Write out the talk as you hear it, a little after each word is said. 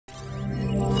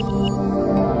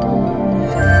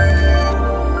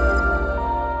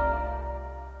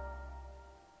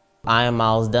I am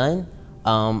Myles Dunn.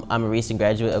 I'm a recent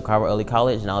graduate of Carver Early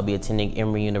College, and I'll be attending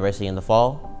Emory University in the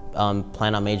fall.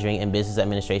 Plan on majoring in business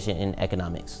administration and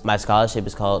economics. My scholarship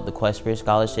is called the Questbridge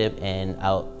Scholarship, and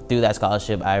through that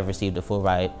scholarship, I've received a full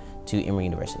ride to Emory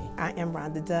University. I am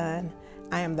Rhonda Dunn.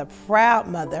 I am the proud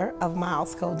mother of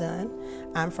Myles Dunn.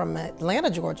 I'm from Atlanta,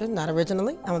 Georgia, not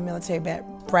originally. I'm a military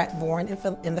brat born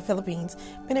in the Philippines.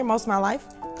 Been here most of my life,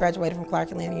 graduated from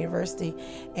Clark-Atlanta University,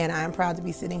 and I'm proud to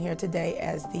be sitting here today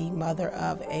as the mother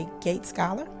of a Gates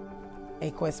Scholar,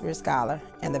 a Questbridge Scholar,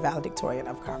 and the valedictorian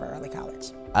of Carver Early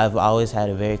College. I've always had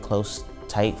a very close,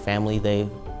 tight family.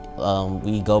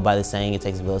 We go by the saying, it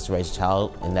takes a village to raise a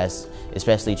child, and that's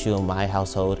especially true in my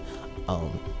household.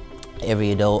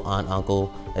 Every adult, aunt, uncle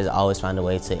has always found a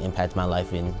way to impact my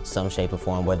life in some shape or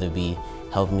form, whether it be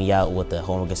helping me out with the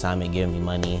homework assignment, giving me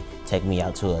money, taking me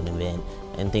out to an event,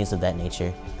 and things of that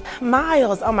nature.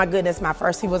 Myles, oh my goodness,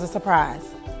 he was a surprise.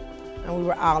 And we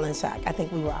were all in shock. I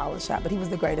think we were all in shock, but he was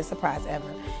the greatest surprise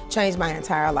ever. Changed my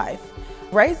entire life.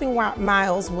 Raising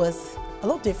Myles was a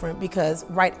little different because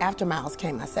right after Myles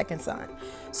came my second son.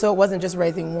 So it wasn't just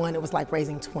raising one, it was like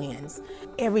raising twins.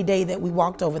 Every day that we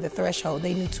walked over the threshold,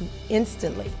 they knew to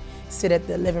instantly sit at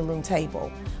the living room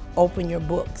table, open your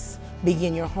books,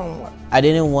 begin your homework. I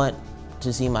didn't want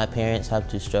to see my parents have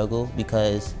to struggle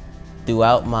because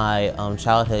throughout my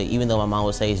childhood, even though my mom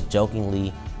would say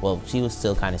jokingly, well, she was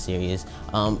still kind of serious,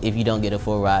 if you don't get a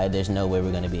full ride, there's no way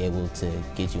we're going to be able to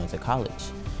get you into college.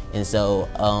 And so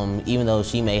even though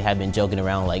she may have been joking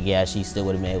around like, yeah, she still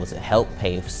would have been able to help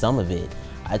pay for some of it,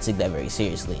 I took that very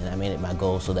seriously, and I made it my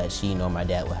goal so that she nor my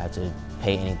dad would have to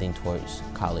pay anything towards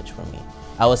college for me.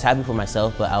 I was happy for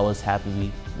myself, but I was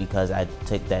happy because I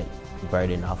took that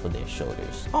burden off of their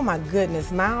shoulders. Oh my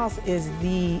goodness, Myles is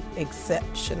the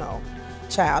exceptional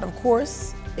child. Of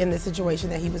course, in the situation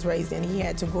that he was raised in, he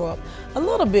had to grow up a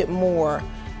little bit more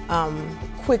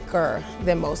quicker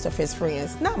than most of his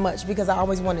friends. Not much, because I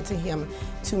always wanted him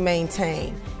to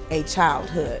maintain a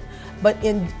childhood. But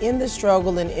in the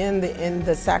struggle and in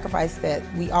the sacrifice that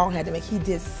we all had to make, he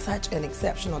did such an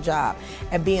exceptional job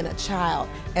at being a child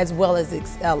as well as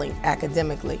excelling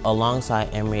academically.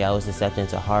 Alongside Emory, I was accepted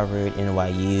to Harvard,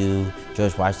 NYU,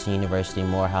 George Washington University,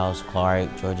 Morehouse,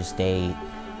 Clark, Georgia State,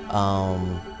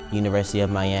 University of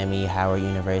Miami, Howard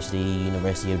University,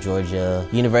 University of Georgia,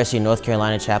 University of North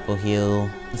Carolina, Chapel Hill.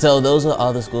 So those are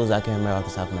all the schools I can remember off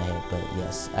the top of my head, but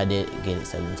yes, I did get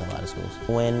accepted into a lot of schools.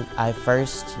 When I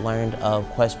first learned of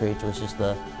Questbridge, which is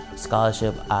the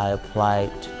scholarship I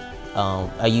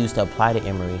used to apply to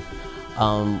Emory,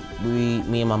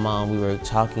 me and my mom, we were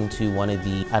talking to one of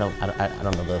the, I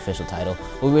don't know the official title,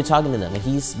 but we were talking to them, and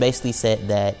he's basically said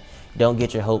that don't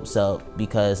get your hopes up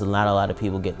because not a lot of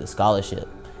people get the scholarship.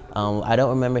 I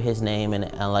don't remember his name, and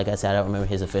like I said, I don't remember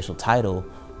his official title,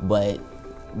 but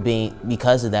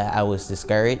because of that, I was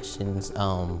discouraged, and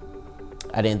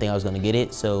I didn't think I was going to get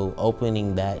it. So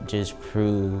opening that just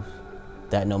proved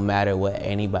that no matter what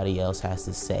anybody else has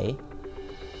to say,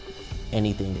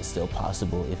 anything is still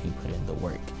possible if you put in the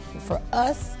work. For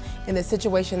us, in the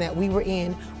situation that we were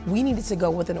in, we needed to go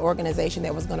with an organization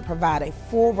that was going to provide a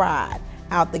full ride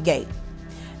out the gate.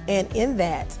 And in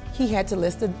that, he had to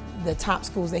list the top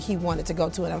schools that he wanted to go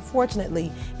to. And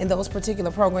unfortunately, in those particular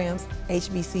programs,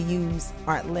 HBCUs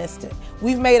aren't listed.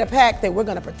 We've made a pact that we're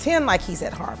going to pretend like he's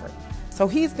at Harvard. So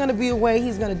he's going to be away,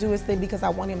 he's going to do his thing because I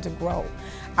want him to grow.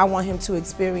 I want him to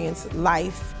experience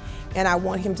life, and I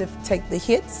want him to take the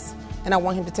hits, and I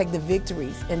want him to take the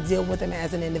victories and deal with them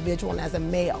as an individual and as a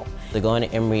male. Going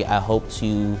to Emory, I hope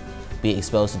to be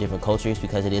exposed to different cultures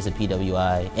because it is a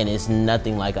PWI and it's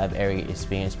nothing like I've ever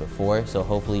experienced before. So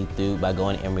hopefully by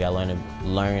going to Emory, I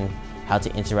learn how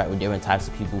to interact with different types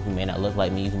of people who may not look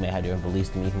like me, who may have different beliefs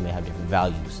than me, who may have different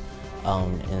values.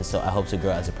 And so I hope to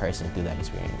grow as a person through that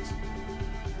experience.